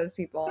we need those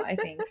people, I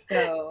think.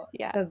 So,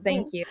 Yeah. so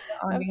thank you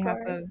on Of behalf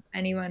of course.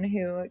 anyone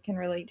who can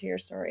relate to your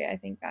story. I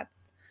think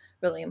that's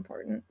really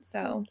important.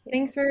 So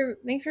Thank you.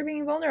 thanks for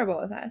being vulnerable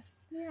with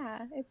us. Yeah,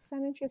 it's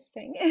been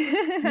interesting.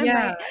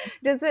 Yeah.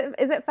 Is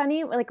it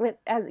funny, like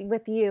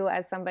with you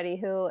as somebody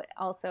who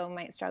also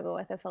might struggle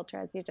with a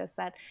filter, as you just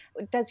said,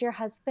 does your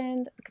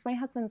husband, because my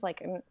husband's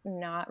like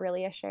not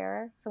really a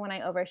sharer. So when I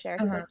overshare,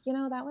 he's like,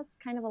 that was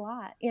kind of a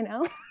lot,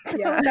 So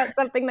Yeah. is that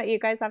something that you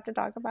guys have to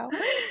talk about?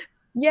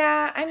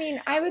 Yeah, I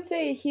mean, I would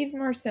say he's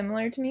more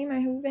similar to me, my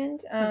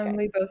husband. Okay.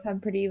 We both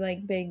have pretty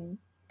like big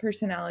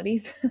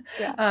personalities.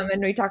 Yeah.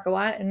 And we talk a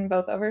lot and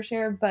both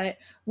overshare, but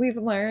we've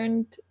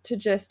learned to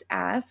just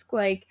ask,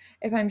 like,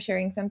 if I'm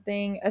sharing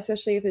something,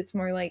 especially if it's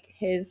more like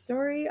his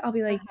story, I'll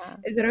be like, Uh-huh.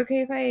 is it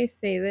okay if I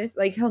say this?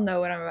 Like, he'll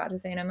know what I'm about to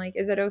say, and I'm like,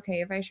 is it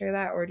okay if I share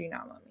that, or do you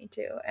not want me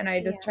to? And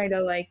I just try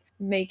to like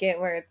make it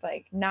where it's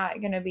like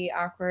not gonna be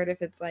awkward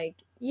if it's like,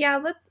 yeah,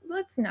 let's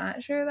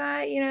not share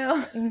that,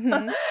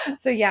 Mm-hmm.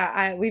 So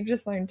yeah, we've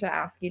just learned to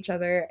ask each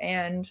other,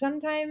 and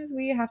sometimes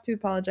we have to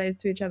apologize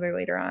to each other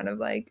later on of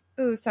like,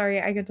 oh,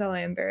 sorry, I could tell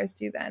I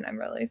embarrassed you then. I'm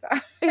really sorry.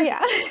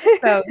 Yeah.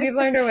 So we've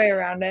learned our way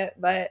around it,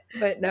 but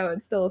no,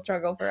 it's still a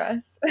struggle for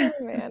us. Oh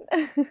man.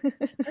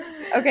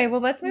 Okay,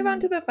 well, let's move on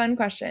to the fun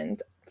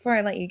questions before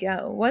I let you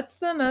go. What's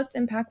the most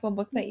impactful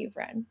book that you've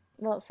read?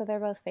 Well, so they're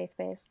both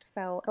faith-based.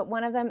 So, but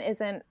one of them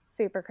isn't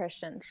super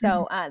Christian. Mhm.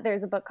 So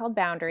there's a book called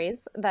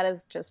Boundaries that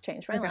has just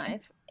changed my Okay.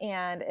 life,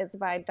 and it's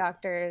by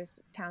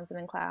Doctors Townsend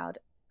and Cloud.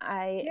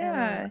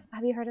 Yeah.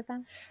 Have you heard of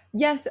them?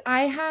 Yes,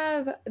 I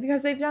have,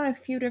 because they've done a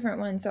few different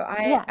ones. So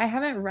Yeah. I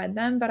haven't read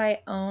them, but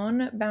I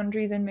own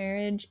Boundaries in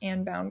Marriage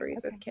and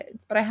Boundaries with Okay.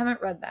 Kids, but I haven't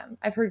read them.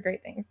 I've heard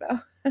great things though.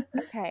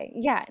 Okay.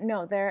 Yeah.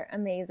 No, they're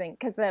amazing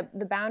because the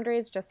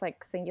Boundaries just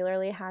like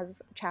singularly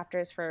has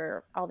chapters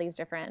for all these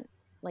different,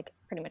 like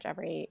pretty much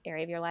every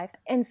area of your life.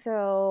 And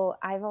so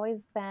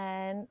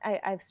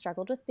I've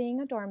struggled with being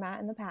a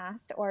doormat in the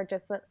past, or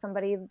just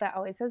somebody that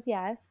always says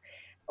yes,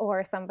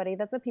 or somebody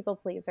that's a people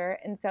pleaser.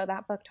 And so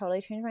that book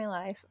totally changed my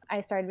life.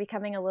 I started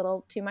becoming a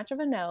little too much of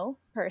a no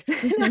person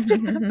after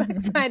that book,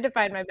 so I had to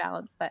find my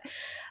balance. But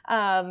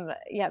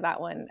yeah, that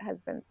one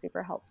has been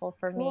super helpful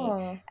for me.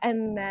 Cool.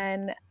 And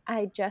then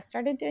I just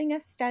started doing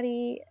a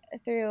study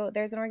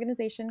there's an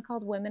organization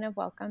called Women of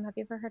Welcome. Have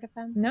you ever heard of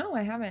them? No,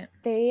 I haven't.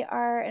 They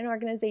are an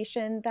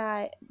organization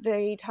that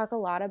they talk a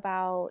lot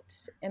about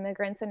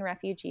immigrants and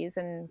refugees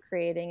and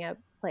creating a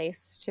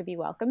place to be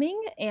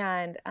welcoming,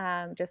 and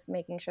just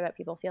making sure that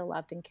people feel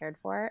loved and cared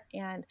for.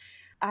 And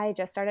I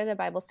just started a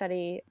Bible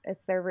study.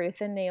 It's their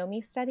Ruth and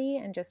Naomi study,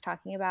 and just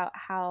talking about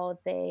how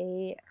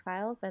they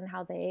exiles and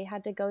how they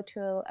had to go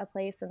to a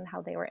place and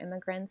how they were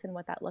immigrants and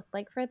what that looked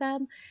like for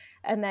them.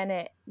 And then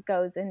it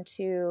goes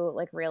into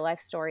like real life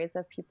stories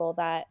of people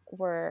that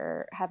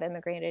have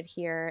immigrated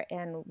here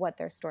and what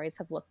their stories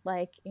have looked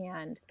like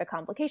and the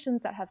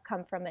complications that have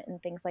come from it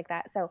and things like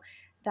that. So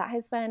that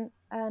has been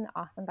an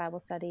awesome Bible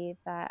study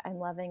that I'm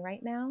loving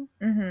right now.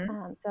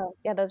 So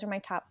yeah, those are my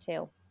top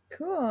two.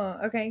 Cool.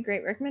 Okay,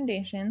 great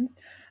recommendations.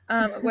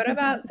 What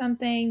about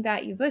something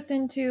that you've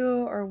listened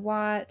to or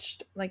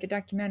watched, like a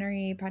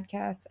documentary,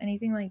 podcast,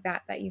 anything like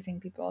that that you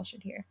think people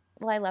should hear?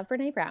 Well, I love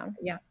Brene Brown.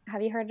 Yeah.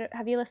 Have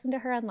you listened to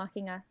her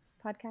Unlocking Us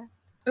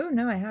podcast? Oh,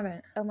 no, I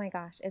haven't. Oh my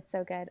gosh, it's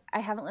so good. I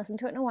haven't listened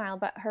to it in a while,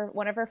 but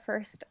one of her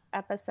first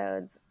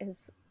episodes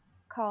is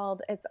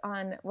it's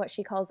on what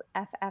she calls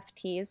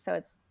FFTs, so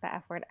it's the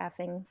F word,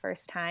 effing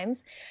first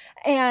times.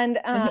 And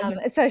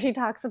so she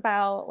talks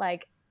about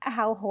like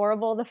how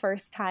horrible the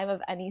first time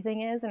of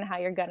anything is and how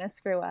you're gonna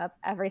screw up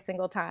every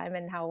single time,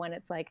 and how when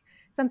it's like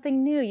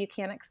something new you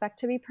can't expect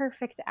to be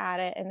perfect at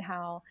it, and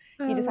how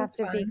you just have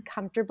to be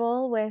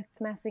comfortable with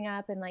messing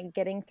up and like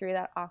getting through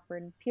that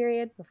awkward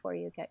period before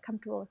you get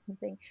comfortable with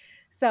something.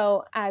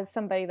 So as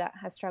somebody that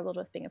has struggled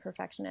with being a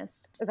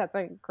perfectionist, that's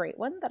a great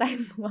one that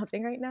I'm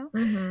loving right now.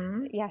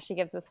 Yeah, she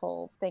gives this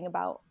whole thing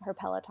about her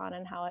Peloton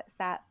and how it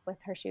sat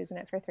with her shoes in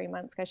it for 3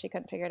 months because she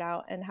couldn't figure it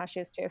out, and how she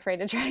was too afraid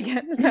to try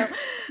again. So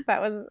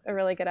that was a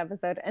really good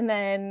episode. And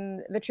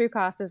then The True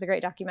Cost is a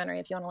great documentary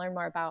if you want to learn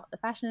more about the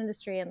fashion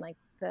industry and like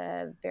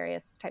the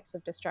various types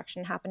of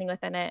destruction happening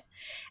within it.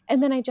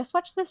 And then I just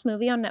watched this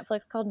movie on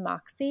Netflix called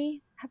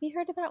Moxie. Have you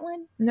heard of that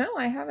one? No,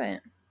 I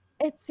haven't.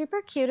 It's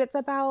super cute. It's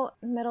about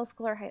middle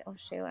school or I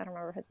don't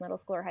remember if it's middle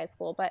school or high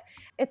school, but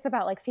it's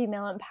about like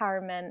female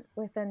empowerment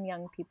within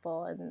young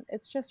people. And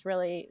it's just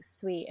really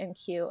sweet and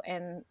cute.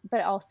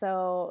 But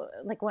also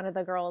like one of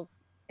the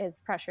girls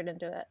is pressured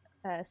into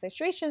a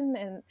situation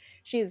and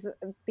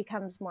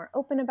becomes more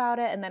open about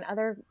it. And then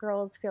other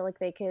girls feel like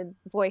they could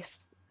voice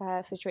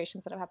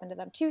situations that have happened to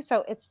them too.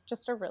 So it's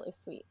just a really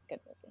sweet, good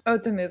movie. Oh,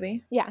 it's a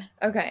movie? Yeah.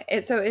 Okay.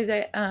 So is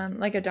it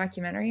like a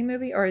documentary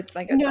movie, or it's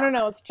like a drama?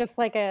 No. It's just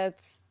like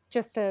it's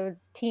just a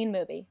teen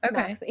movie.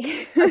 Okay.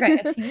 Moxie. Okay,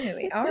 a teen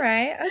movie. All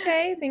right.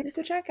 Okay, things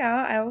to check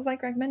out. I always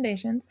like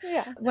recommendations.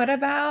 Yeah. What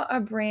about a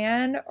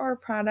brand or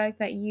product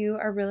that you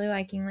are really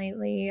liking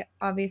lately?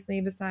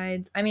 Obviously,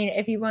 besides, I mean,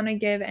 if you want to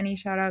give any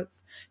shout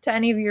outs to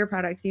any of your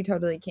products, you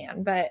totally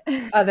can. But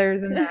other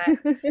than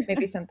that,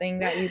 maybe something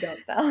that you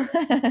don't sell.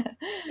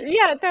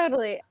 Yeah,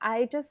 totally.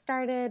 I just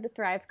started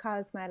Thrive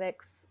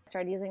Cosmetics,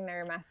 started using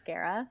their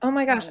mascara. Oh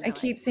my gosh, And I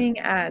keep seeing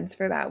ads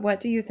for that. What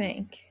do you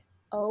think?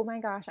 oh my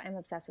gosh, I'm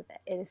obsessed with it.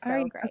 It is All so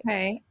right. great.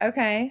 Okay.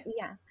 Okay.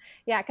 Yeah.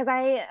 Yeah, because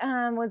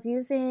I was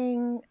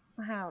using,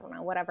 I don't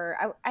know, whatever.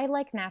 I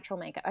like natural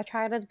makeup. I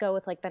try to go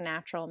with like the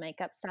natural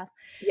makeup stuff.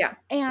 Yeah.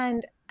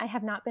 And I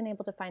have not been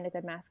able to find a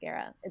good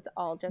mascara. It's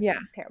all just Yeah.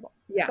 terrible.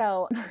 Yeah.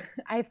 So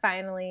I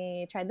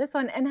finally tried this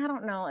one. And I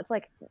don't know, it's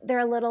like they're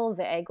a little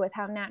vague with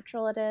how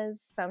natural it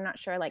is. So I'm not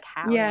sure like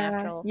how Yeah.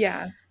 natural.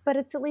 Yeah. But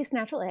it's at least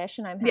natural-ish,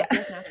 and I'm Yeah. happy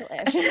with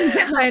natural-ish.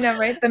 So, I know,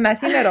 right? The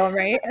messy middle,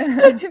 right?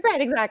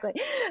 right, exactly.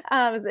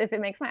 If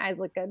it makes my eyes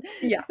look good.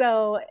 Yeah.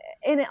 So,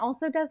 and it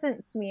also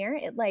doesn't smear.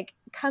 It like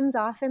comes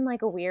off in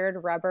like a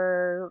weird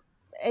rubber.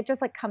 It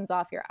just like comes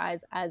off your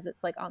eyes as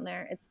it's like on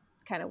there. It's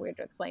kind of weird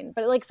to explain,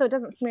 but like so it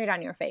doesn't smear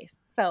down your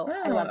face. So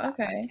I love that.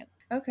 Okay.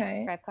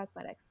 Okay. Thrive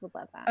Cosmetics would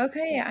love that.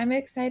 Okay, Yeah. I'm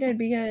excited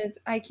because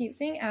I keep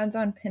seeing ads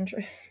on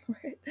Pinterest for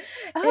it.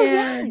 Oh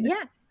And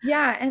yeah.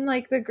 yeah, and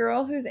like the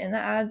girl who's in the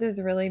ads is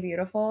really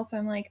beautiful. So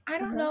I'm like, I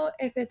don't know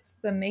if it's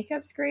the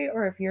makeup's great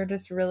or if you're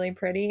just really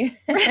pretty.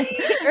 Or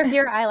if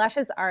your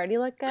eyelashes already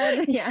look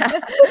good. Yeah.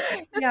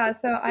 Yeah,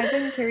 so I've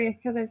been curious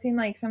because I've seen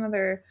like some of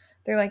their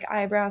like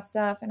eyebrow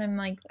stuff and I'm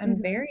like,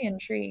 I'm very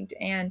intrigued.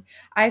 And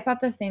I thought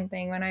the same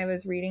thing when I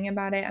was reading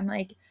about it. I'm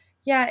like,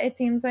 yeah, it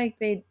seems like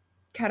they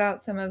cut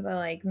out some of the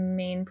like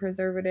main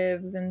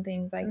preservatives and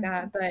things like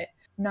that, but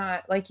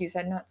not, like you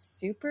said, not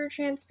super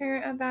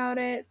transparent about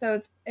it. So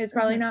it's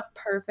probably not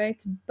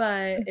perfect,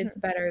 but it's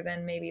better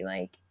than maybe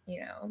like,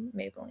 you know,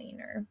 Maybelline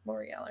or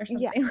L'Oreal or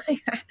something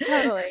like that.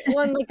 Totally.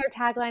 Well, and like their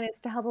tagline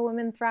is to help a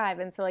woman thrive.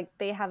 And so like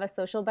they have a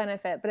social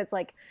benefit, but it's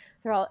like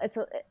they're all,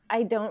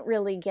 I don't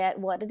really get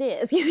what it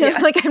is, you know,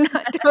 like I'm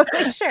not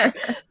totally sure,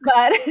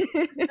 but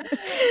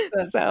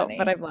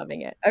but I'm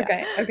loving it.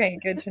 Okay. Yeah. Okay.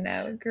 Good to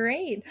know.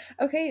 Great.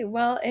 Okay.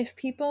 Well, if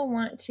people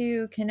want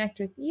to connect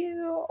with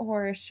you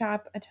or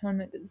shop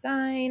Atonement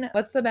Design,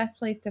 what's the best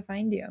place to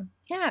find you?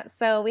 Yeah,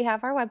 so we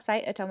have our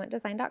website,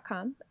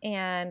 atonementdesign.com,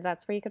 and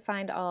that's where you could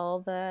find all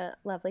the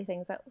lovely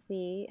things that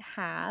we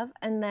have.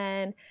 And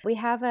then we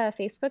have a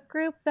Facebook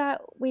group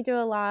that we do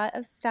a lot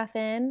of stuff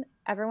in.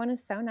 Everyone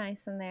is so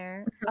nice in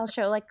there. I'll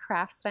show like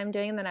crafts that I'm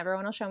doing, and then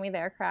everyone will show me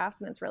their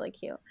crafts, and it's really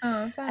cute.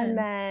 Oh, fun. And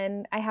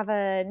then I have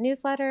a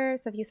newsletter.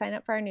 So if you sign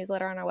up for our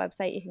newsletter on our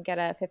website, you can get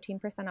a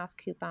 15% off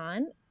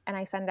coupon. And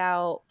I send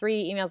out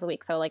 3 emails a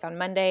week. So like on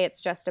Monday,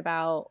 it's just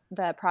about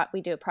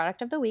we do a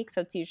product of the week.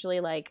 So it's usually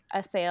like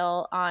a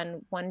sale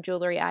on one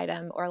jewelry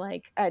item or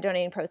like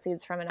donating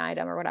proceeds from an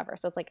item or whatever.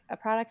 So it's like a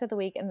product of the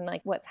week and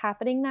like what's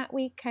happening that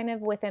week kind of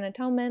within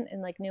Atonement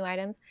and like new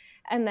items.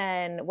 And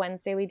then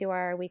Wednesday, we do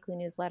our weekly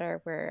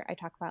newsletter where I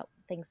talk about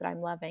things that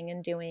I'm loving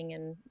and doing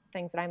and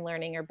things that I'm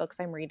learning or books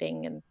I'm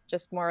reading and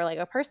just more like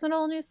a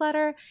personal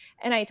newsletter.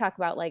 And I talk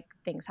about like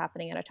things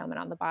happening at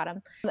Atonement on the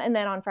bottom. And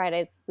then on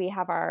Fridays, we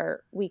have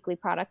our weekly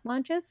product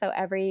launches. So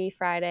every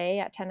Friday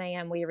at 10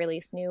 a.m. we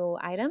release new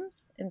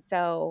items. And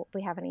so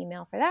we have an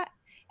email for that.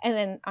 And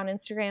then on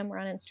Instagram, we're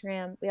on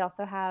Instagram. We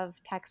also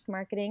have text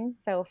marketing.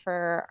 So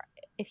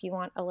if you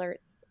want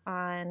alerts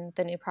on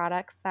the new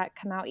products that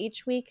come out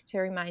each week to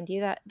remind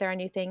you that there are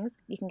new things,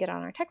 you can get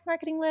on our text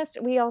marketing list.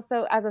 We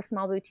also, as a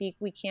small boutique,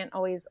 we can't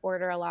always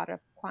order a lot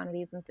of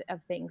quantities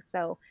of things.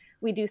 So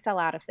we do sell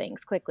out of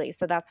things quickly.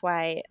 So that's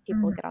why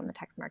people get on the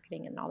text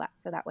marketing and all that.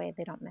 So that way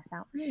they don't miss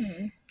out.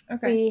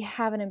 Okay. We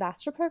have an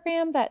ambassador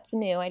program that's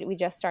new. We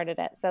just started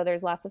it. So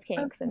there's lots of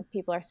kinks and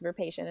people are super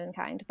patient and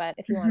kind. But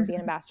if you want to be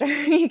an ambassador,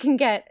 you can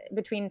get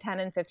between 10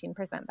 and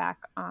 15% back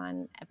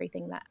on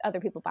everything that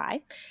other people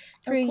buy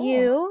through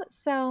you.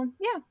 So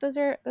yeah, those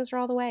are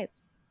all the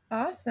ways.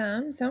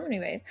 Awesome. So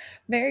many ways.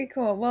 Very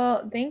cool.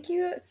 Well, thank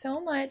you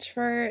so much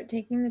for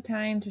taking the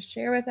time to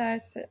share with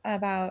us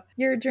about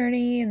your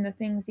journey and the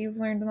things you've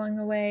learned along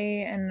the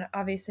way, and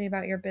obviously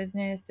about your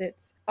business.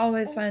 It's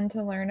always fun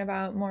to learn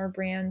about more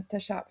brands to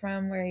shop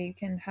from where you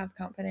can have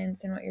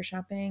confidence in what you're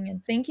shopping.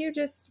 And thank you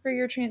just for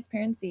your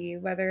transparency,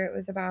 whether it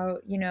was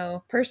about, you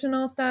know,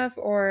 personal stuff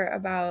or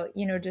about,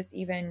 you know, just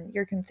even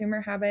your consumer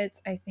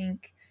habits. I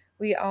think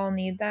we all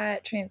need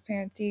that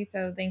transparency.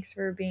 So thanks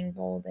for being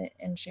bold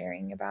and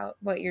sharing about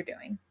what you're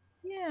doing.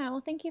 Yeah, well,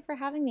 thank you for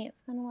having me.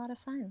 It's been a lot of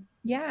fun.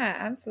 Yeah,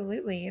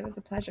 absolutely. It was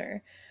a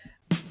pleasure.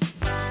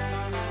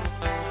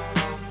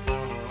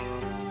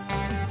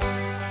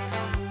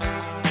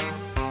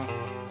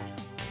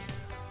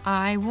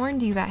 I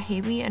warned you that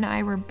Haley and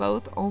I were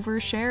both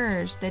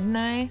oversharers, didn't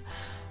I?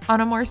 On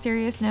a more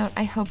serious note,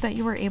 I hope that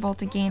you were able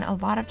to gain a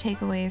lot of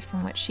takeaways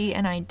from what she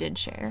and I did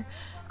share.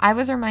 I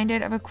was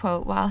reminded of a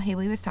quote while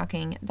Haley was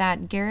talking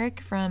that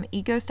Garrick from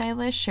Eco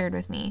Stylist shared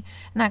with me.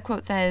 And that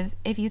quote says,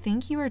 "If you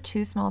think you are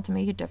too small to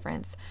make a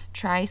difference,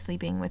 try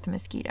sleeping with a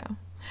mosquito."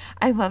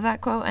 I love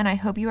that quote, and I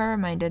hope you are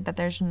reminded that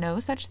there's no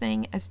such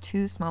thing as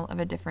too small of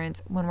a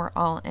difference when we're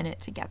all in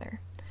it together.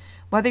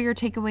 Whether your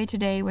takeaway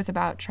today was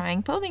about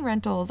trying clothing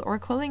rentals or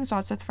clothing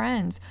swaps with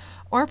friends,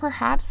 or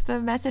perhaps the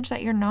message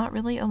that you're not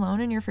really alone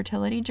in your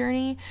fertility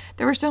journey,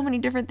 there were so many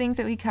different things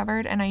that we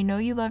covered, and I know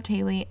you loved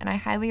Haley, and I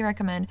highly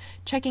recommend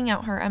checking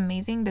out her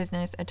amazing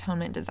business,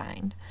 Atonement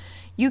Design.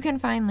 You can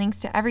find links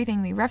to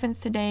everything we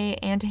referenced today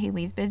and to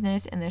Haley's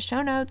business in the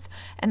show notes,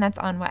 and that's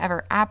on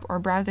whatever app or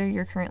browser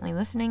you're currently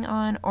listening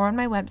on, or on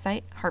my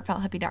website,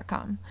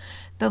 heartfelthappy.com.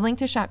 The link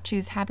to shop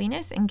Choose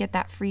Happiness and get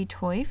that free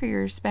toy for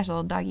your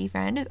special doggy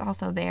friend is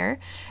also there,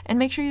 and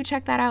make sure you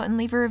check that out and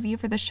leave a review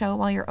for the show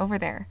while you're over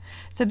there.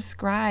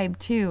 Subscribe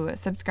too.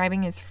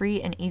 Subscribing is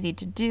free and easy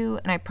to do,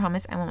 and I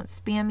promise I won't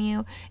spam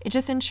you. It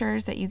just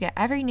ensures that you get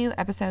every new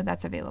episode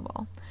that's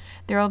available.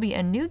 There will be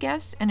a new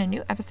guest and a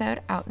new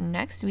episode out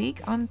next week.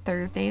 On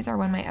Thursdays are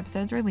when my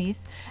episodes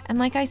release, and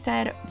like I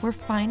said, we're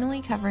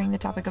finally covering the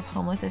topic of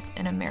homelessness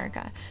in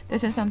America.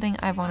 This is something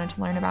I've wanted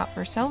to learn about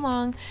for so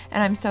long,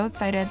 and I'm so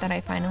excited that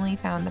I finally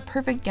found the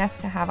perfect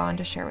guest to have on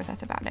to share with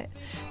us about it.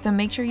 So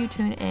make sure you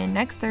tune in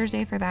next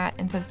Thursday for that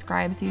and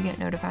subscribe so you get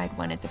notified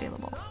when it's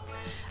available.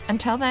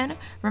 Until then,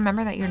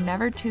 remember that you're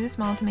never too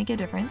small to make a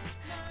difference.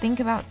 Think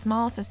about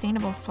small,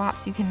 sustainable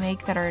swaps you can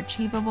make that are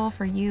achievable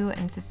for you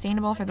and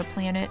sustainable for the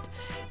planet,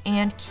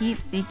 and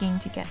keep seeking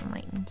to get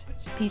enlightened.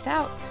 Peace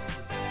out.